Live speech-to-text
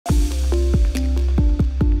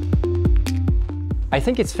I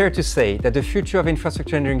think it's fair to say that the future of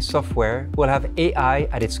infrastructure engineering software will have AI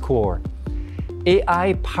at its core.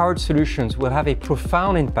 AI-powered solutions will have a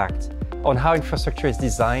profound impact on how infrastructure is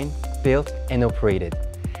designed, built, and operated.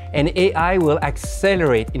 And AI will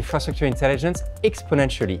accelerate infrastructure intelligence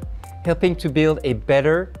exponentially, helping to build a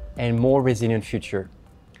better and more resilient future.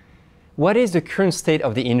 What is the current state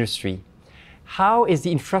of the industry? How is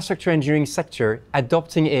the infrastructure engineering sector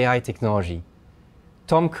adopting AI technology?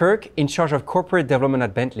 Tom Kirk, in charge of corporate development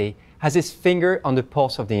at Bentley, has his finger on the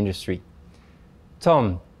pulse of the industry.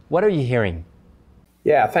 Tom, what are you hearing?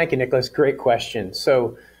 Yeah, thank you, Nicholas. Great question.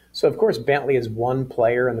 So of course, Bentley is one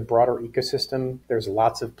player in the broader ecosystem. There's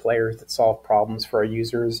lots of players that solve problems for our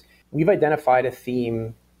users. We've identified a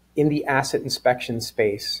theme in the asset inspection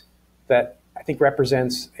space that I think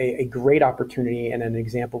represents a great opportunity and an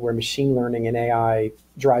example where machine learning and AI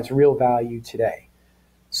drives real value today.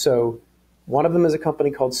 So one of them is a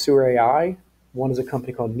company called Sewer AI, one is a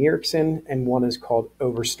company called Nirxen, and one is called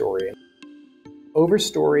Overstory.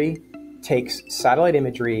 Overstory takes satellite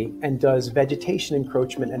imagery and does vegetation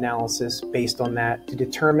encroachment analysis based on that to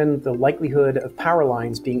determine the likelihood of power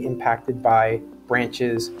lines being impacted by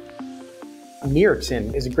branches.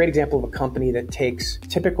 Nirxen is a great example of a company that takes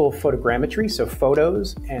typical photogrammetry, so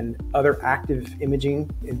photos and other active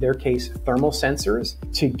imaging, in their case, thermal sensors,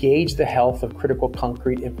 to gauge the health of critical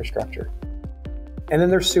concrete infrastructure. And then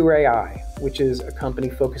there's Sewer AI, which is a company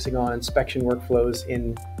focusing on inspection workflows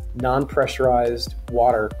in non-pressurized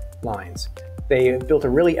water lines. They have built a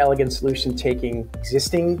really elegant solution taking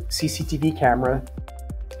existing CCTV camera,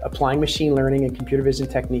 applying machine learning and computer vision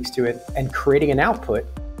techniques to it, and creating an output.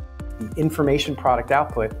 The information product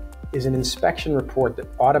output is an inspection report that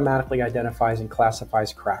automatically identifies and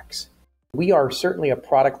classifies cracks. We are certainly a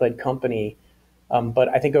product-led company, but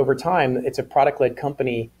I think over time, it's a product-led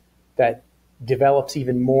company that develops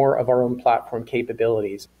even more of our own platform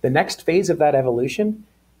capabilities. The next phase of that evolution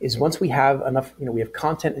is once we have enough, we have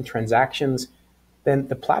content and transactions, then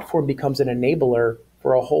the platform becomes an enabler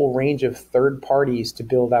for a whole range of third parties to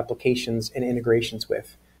build applications and integrations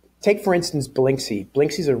with. Take, for instance, Blyncsy.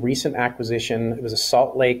 Blyncsy is a recent acquisition. It was a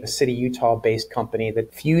Salt Lake City, Utah-based company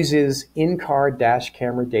that fuses in-car dash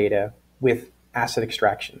camera data with asset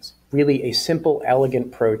extractions. Really a simple,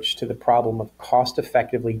 elegant approach to the problem of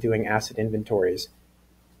cost-effectively doing asset inventories.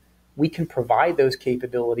 We can provide those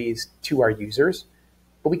capabilities to our users,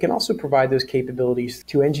 but we can also provide those capabilities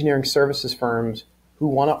to engineering services firms who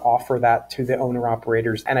want to offer that to the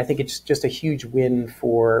owner-operators. And I think it's just a huge win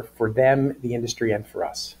for them, the industry, and for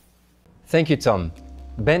us. Thank you, Tom.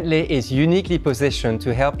 Bentley is uniquely positioned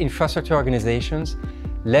to help infrastructure organizations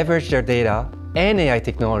leverage their data and AI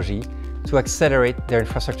technology to accelerate their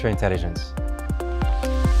infrastructure intelligence.